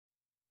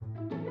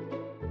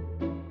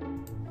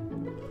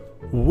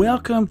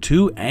Welcome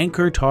to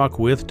Anchor Talk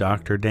with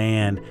Dr.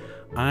 Dan.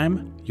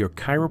 I'm your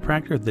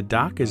chiropractor. The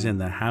doc is in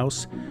the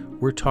house.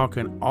 We're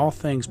talking all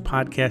things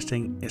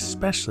podcasting,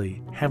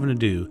 especially having to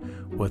do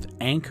with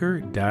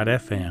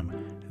Anchor.fm,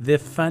 the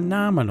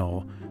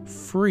phenomenal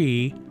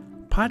free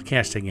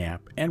podcasting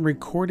app and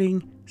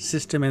recording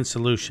system and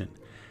solution.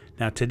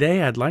 Now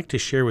today I'd like to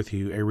share with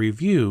you a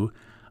review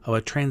of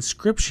a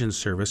transcription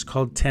service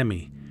called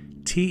Temi,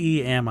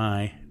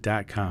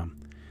 Temi.com.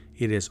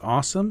 It is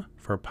awesome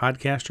for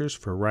podcasters,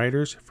 for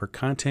writers, for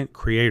content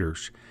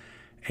creators.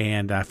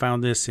 And I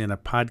found this in a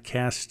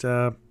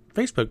podcast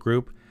Facebook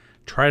group,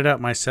 tried it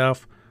out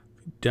myself,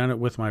 done it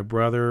with my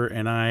brother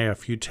and I, a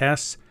few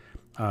tests.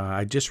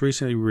 I just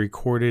recently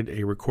recorded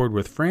a Record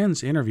with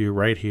Friends interview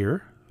right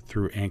here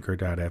through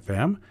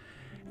Anchor.fm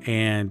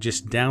and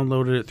just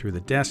downloaded it through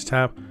the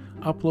desktop,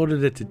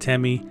 uploaded it to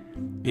Temi.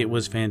 It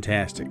was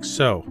fantastic.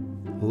 So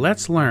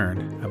let's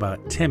learn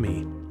about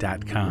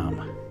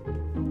Temi.com.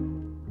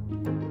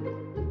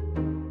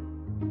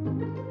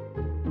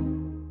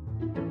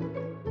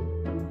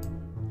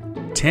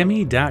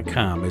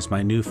 Temi.com is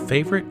my new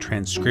favorite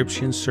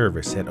transcription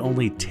service at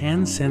only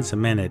 10 cents a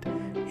minute.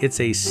 It's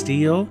a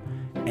steal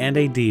and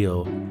a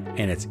deal,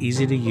 and it's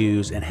easy to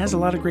use and has a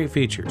lot of great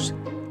features.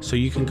 So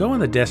you can go on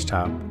the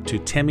desktop to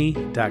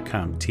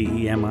Temi.com,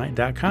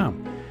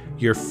 Temi.com.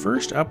 Your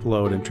first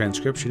upload and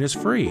transcription is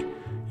free.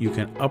 You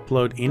can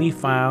upload any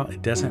file.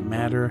 It doesn't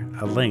matter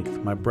a length.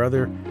 My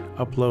brother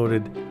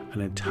uploaded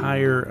an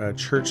entire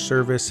church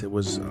service. It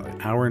was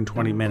an hour and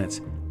 20 minutes.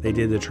 They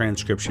did the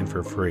transcription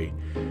for free.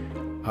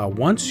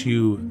 Once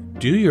you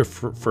do your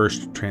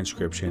first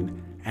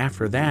transcription,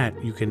 after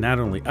that, you can not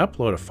only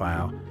upload a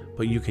file,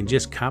 but you can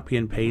just copy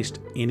and paste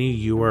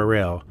any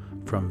URL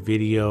from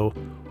video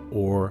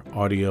or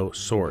audio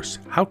source.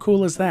 How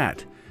cool is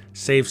that?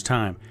 Saves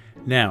time.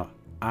 Now,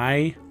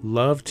 I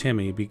love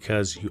Temi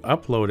because you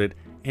upload it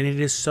and it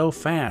is so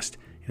fast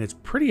and it's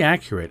pretty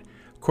accurate.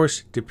 Of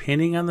course,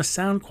 depending on the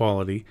sound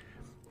quality,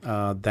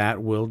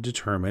 that will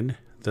determine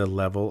the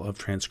level of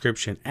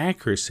transcription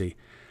accuracy.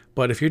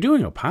 But if you're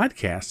doing a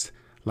podcast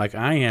like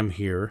I am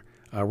here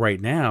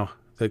right now,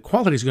 the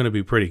quality is going to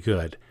be pretty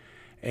good.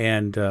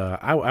 And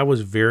I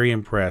was very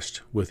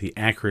impressed with the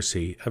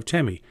accuracy of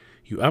Temi.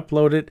 You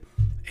upload it,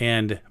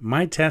 and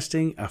my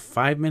testing, a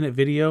 5-minute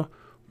video,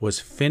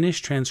 was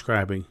finished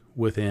transcribing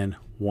within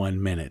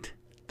 1 minute.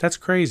 That's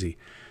crazy.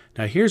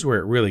 Now here's where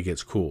it really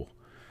gets cool.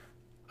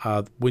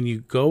 When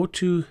you go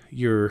to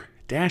your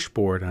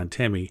dashboard on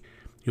Temi,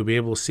 you'll be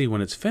able to see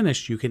when it's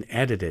finished, you can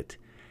edit it.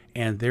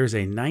 And there's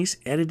a nice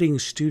editing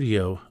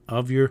studio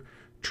of your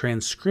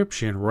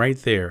transcription right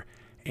there.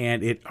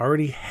 And it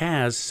already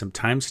has some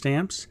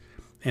timestamps.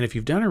 And if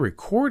you've done a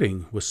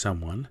recording with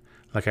someone,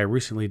 like I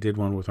recently did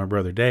one with my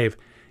brother Dave,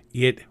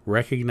 it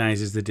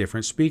recognizes the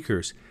different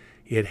speakers.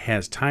 It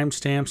has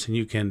timestamps, and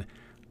you can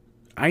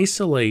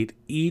isolate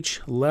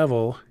each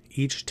level,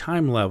 each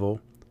time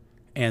level,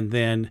 and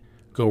then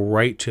go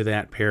right to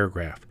that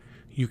paragraph.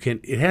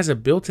 It has a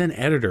built-in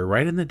editor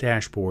right in the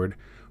dashboard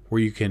where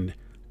you can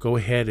go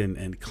ahead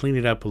and clean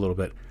it up a little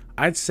bit.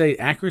 I'd say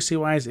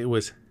accuracy-wise, it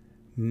was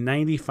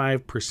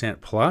 95%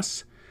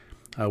 plus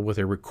with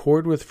a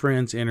Record with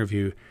Friends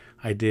interview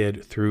I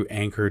did through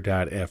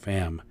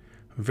Anchor.fm.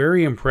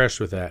 Very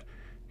impressed with that.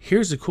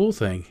 Here's the cool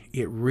thing.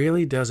 It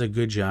really does a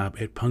good job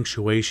at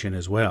punctuation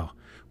as well,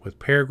 with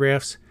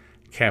paragraphs,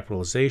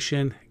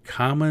 capitalization,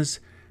 commas,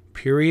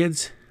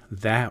 periods.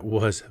 That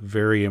was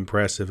very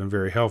impressive and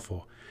very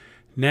helpful.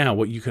 Now,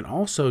 what you can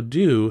also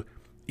do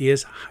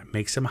is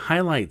make some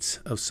highlights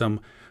of some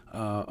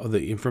of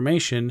the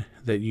information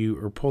that you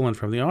are pulling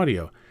from the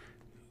audio.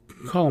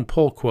 Call them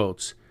pull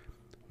quotes.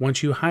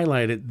 Once you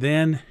highlight it,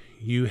 then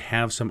you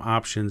have some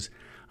options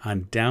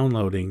on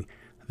downloading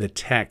the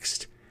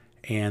text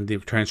and the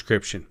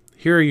transcription.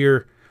 Here are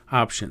your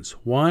options.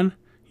 One,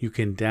 you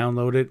can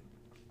download it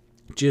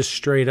just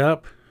straight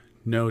up,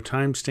 no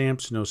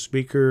timestamps, no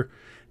speaker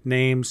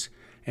names,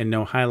 and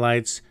no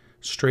highlights,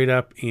 straight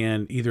up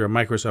in either a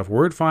Microsoft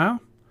Word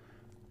file,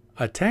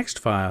 a text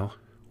file,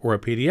 or a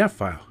PDF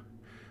file.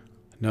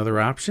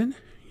 Another option,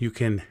 you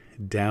can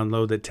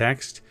download the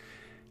text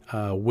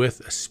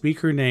with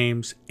speaker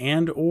names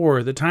and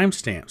or the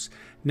timestamps.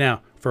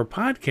 Now, for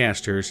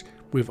podcasters,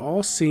 we've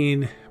all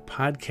seen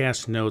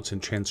podcast notes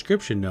and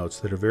transcription notes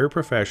that are very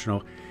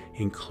professional,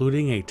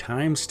 including a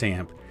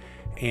timestamp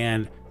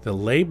and the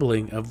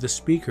labeling of the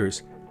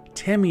speakers.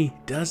 Temi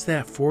does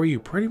that for you,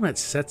 pretty much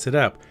sets it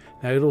up.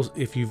 Now,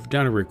 if you've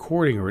done a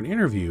recording or an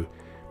interview,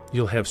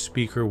 you'll have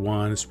speaker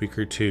 1,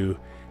 speaker 2,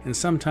 and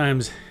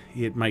sometimes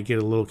it might get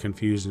a little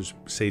confused and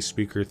say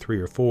speaker 3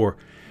 or 4.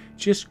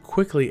 Just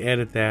quickly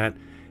edit that,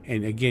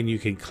 and again, you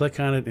can click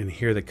on it and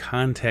hear the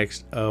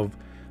context of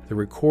the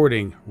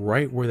recording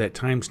right where that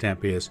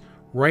timestamp is,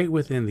 right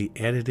within the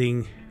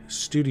editing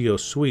studio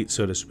suite,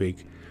 so to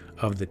speak,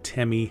 of the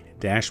Temi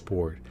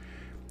dashboard.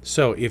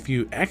 So if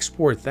you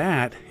export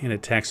that in a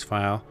text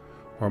file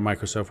or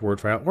Microsoft Word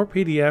file or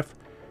PDF,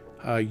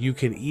 you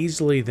can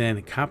easily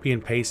then copy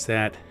and paste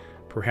that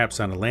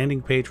perhaps on a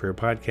landing page for your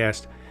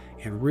podcast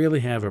and really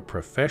have a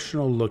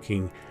professional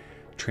looking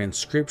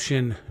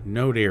transcription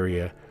note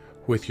area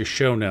with your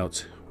show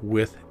notes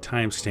with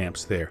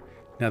timestamps there.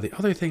 Now, the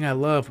other thing I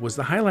love was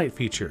the highlight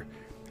feature.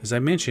 As I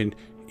mentioned,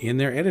 in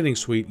their editing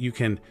suite, you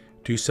can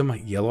do some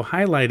yellow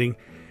highlighting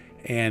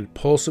and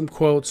pull some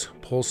quotes,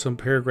 pull some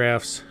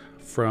paragraphs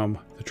from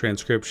the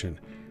transcription.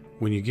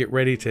 When you get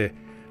ready to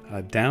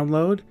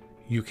download,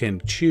 you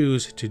can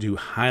choose to do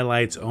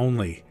highlights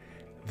only.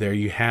 There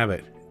you have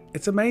it.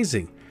 It's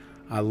amazing.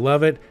 I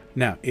love it.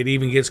 Now, it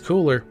even gets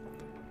cooler.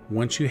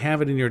 Once you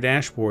have it in your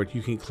dashboard,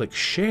 you can click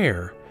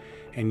share,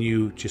 and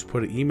you just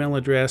put an email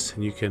address,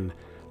 and you can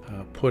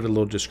put a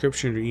little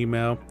description in your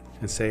email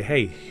and say,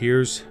 hey,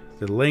 here's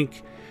the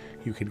link.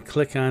 You can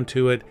click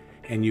onto it,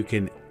 and you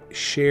can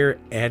share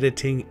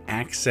editing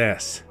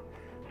access.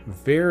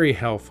 Very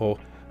helpful.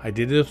 I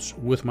did this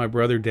with my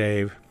brother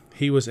Dave.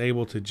 He was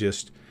able to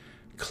just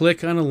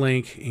click on a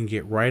link and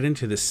get right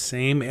into the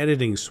same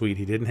editing suite.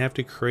 He didn't have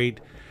to create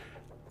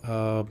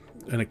an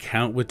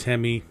account with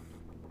Temi,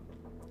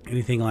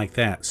 anything like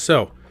that.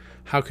 So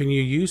how can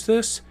you use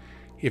this?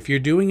 If you're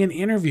doing an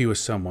interview with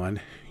someone,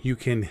 you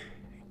can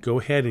go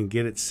ahead and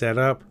get it set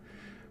up,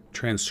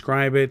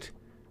 transcribe it,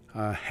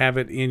 have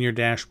it in your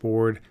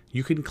dashboard.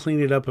 You can clean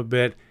it up a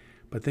bit,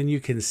 but then you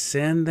can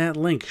send that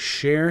link,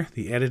 share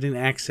the editing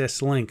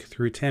access link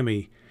through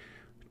Temi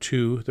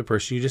to the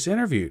person you just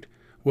interviewed.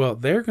 Well,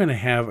 they're going to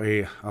have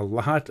a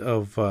lot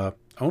of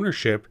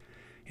ownership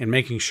in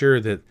making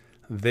sure that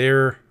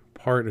their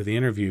part of the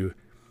interview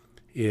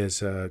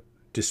is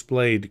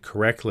displayed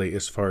correctly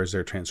as far as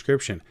their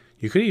transcription.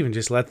 You could even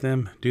just let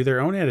them do their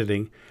own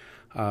editing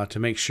to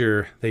make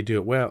sure they do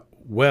it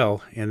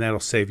well, and that'll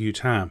save you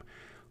time.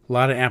 A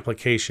lot of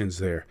applications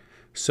there.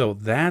 So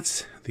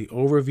that's the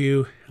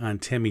overview on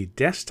Temi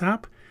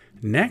Desktop.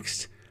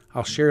 Next,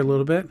 I'll share a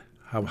little bit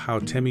of how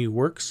Temi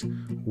works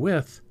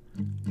with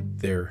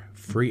their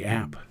free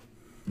app.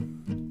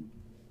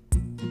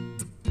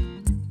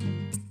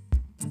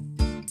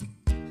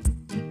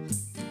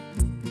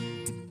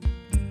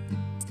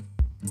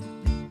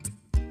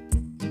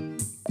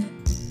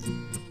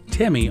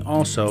 Temi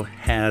also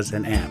has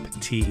an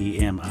app,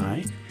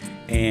 T-E-M-I,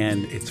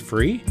 and it's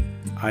free,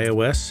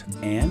 iOS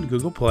and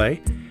Google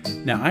Play.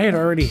 Now, I had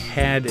already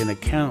had an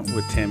account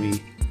with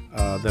Temi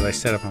that I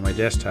set up on my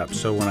desktop,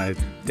 so when I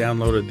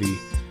downloaded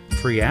the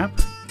free app,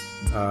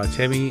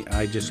 Temi,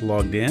 I just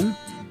logged in.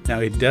 Now,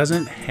 it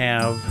doesn't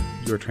have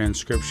your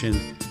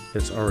transcription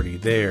that's already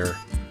there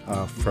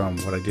from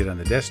what I did on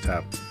the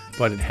desktop,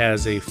 but it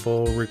has a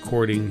full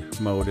recording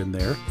mode in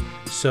there,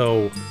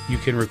 so you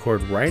can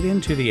record right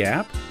into the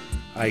app.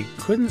 I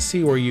couldn't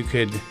see where you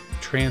could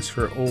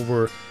transfer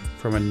over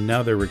from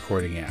another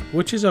recording app,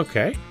 which is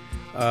okay.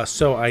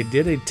 So I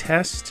did a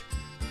test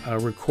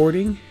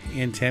recording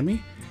in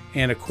Temi,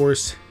 and of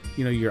course,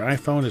 you know, your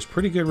iPhone is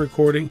pretty good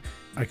recording.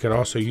 I could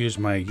also use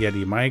my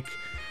Yeti mic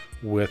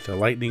with a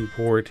lightning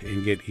port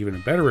and get even a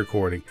better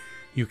recording.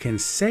 You can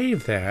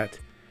save that,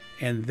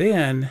 and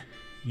then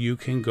you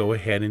can go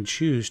ahead and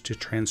choose to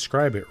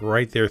transcribe it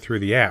right there through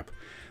the app.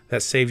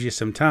 That saves you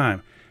some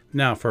time.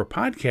 Now, for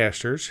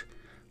podcasters,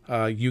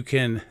 you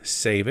can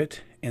save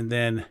it, and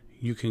then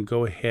you can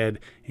go ahead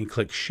and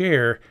click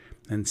share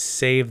and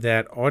save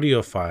that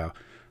audio file.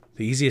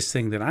 The easiest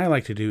thing that I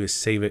like to do is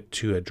save it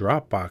to a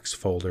Dropbox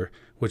folder,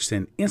 which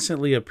then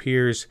instantly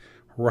appears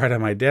right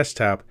on my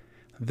desktop.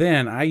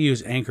 Then I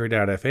use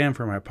Anchor.fm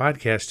for my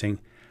podcasting.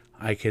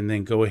 I can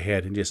then go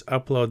ahead and just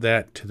upload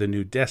that to the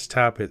new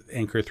desktop at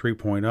Anchor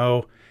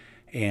 3.0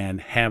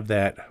 and have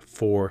that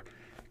for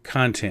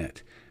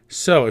content.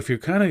 So if you're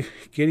kind of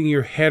getting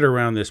your head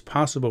around this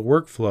possible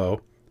workflow,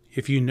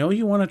 if you know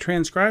you want to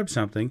transcribe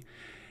something,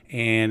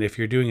 and if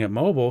you're doing it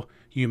mobile,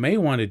 you may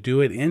want to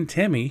do it in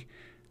Temi,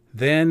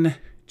 then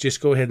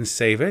just go ahead and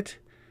save it,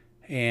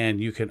 and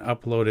you can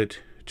upload it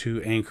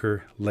to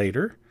Anchor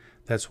later.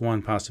 That's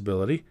one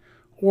possibility.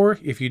 Or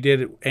if you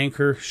did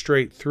Anchor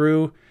straight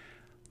through,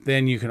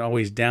 then you can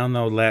always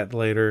download that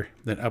later,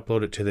 then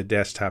upload it to the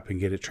desktop and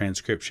get a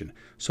transcription.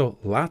 So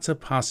lots of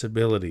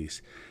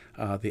possibilities.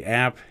 The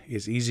app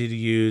is easy to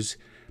use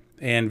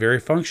and very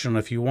functional.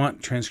 If you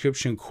want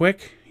transcription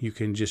quick, you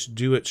can just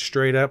do it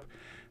straight up.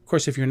 Of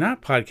course, if you're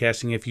not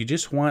podcasting, if you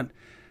just want,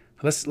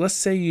 let's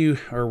say you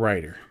are a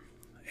writer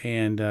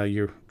and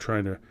you're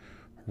trying to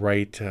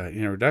write an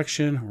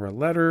introduction or a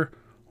letter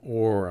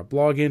or a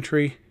blog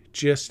entry,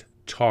 just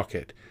talk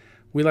it.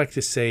 We like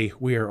to say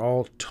we are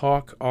all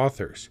talk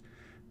authors.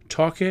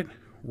 Talk it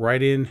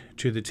right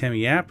into the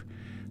Temi app,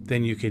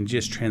 then you can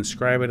just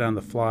transcribe it on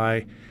the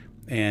fly,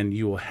 and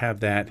you will have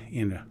that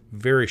in a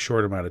very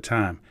short amount of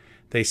time.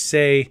 They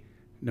say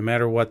no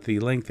matter what the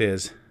length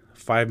is,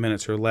 5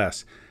 minutes or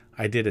less.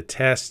 I did a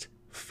test,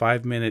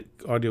 5-minute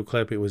audio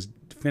clip. It was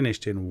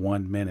finished in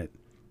 1 minute.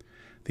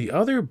 The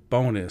other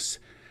bonus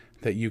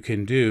that you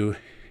can do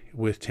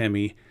with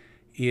Temi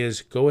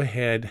is go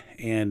ahead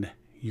and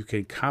you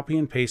can copy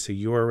and paste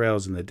the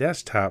URLs in the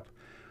desktop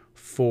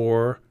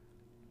for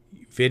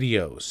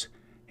videos.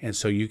 And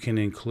so you can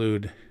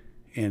include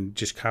and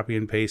just copy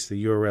and paste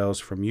the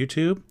URLs from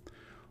YouTube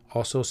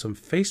Also some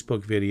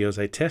Facebook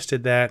videos. I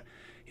tested that.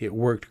 It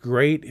worked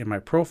great in my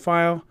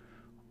profile,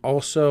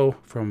 also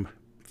from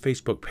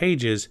Facebook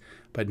pages,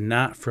 but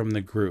not from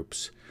the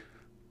groups.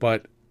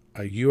 But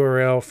a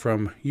URL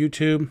from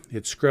YouTube,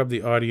 it scrubbed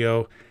the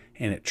audio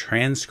and it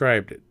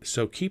transcribed it.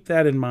 So keep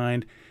that in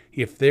mind.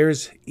 If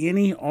there's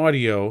any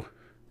audio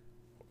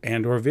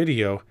and or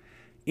video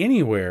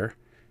anywhere,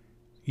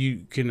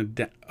 you can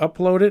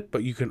upload it,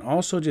 but you can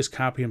also just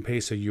copy and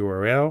paste a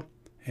URL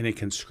and it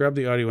can scrub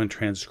the audio and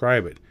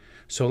transcribe it.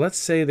 So let's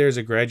say there's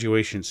a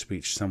graduation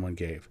speech someone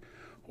gave,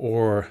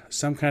 or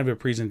some kind of a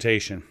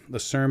presentation, a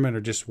sermon,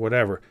 or just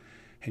whatever,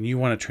 and you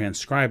want to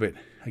transcribe it.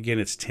 Again,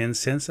 it's 10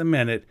 cents a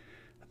minute.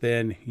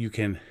 Then you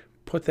can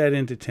put that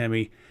into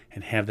Timmy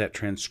and have that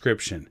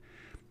transcription.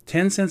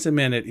 10 cents a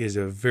minute is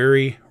a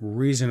very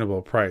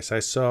reasonable price. I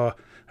saw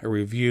a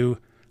review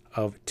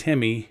of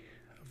Timmy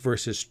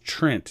versus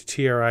Trint,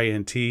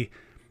 T-R-I-N-T.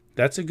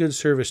 That's a good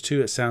service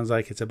too. It sounds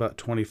like it's about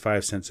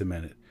 25 cents a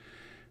minute.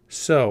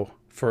 So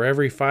for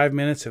every 5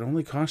 minutes, it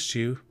only costs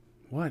you,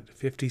 what,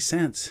 50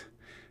 cents.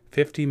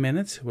 50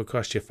 minutes would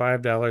cost you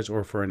 $5,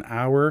 or for an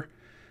hour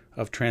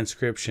of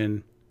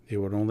transcription, it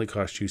would only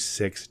cost you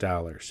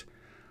 $6.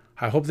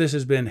 I hope this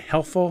has been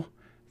helpful.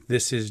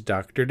 This is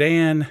Dr.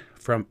 Dan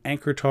from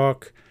Anchor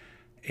Talk,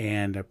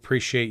 and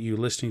appreciate you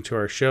listening to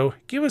our show.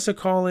 Give us a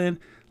call in.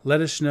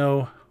 Let us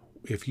know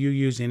if you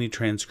use any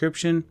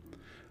transcription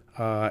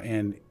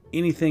and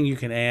anything you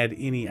can add,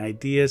 any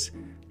ideas,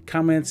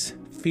 comments,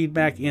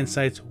 feedback,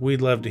 insights.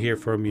 We'd love to hear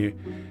from you.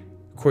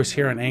 Of course,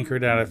 here on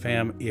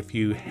Anchor.fm, if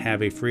you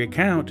have a free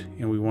account,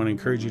 and we want to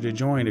encourage you to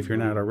join if you're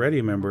not already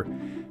a member,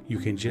 you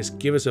can just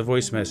give us a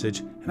voice message,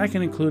 and I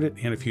can include it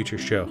in a future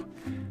show.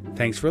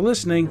 Thanks for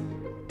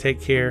listening.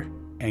 Take care,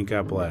 and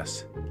God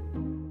bless.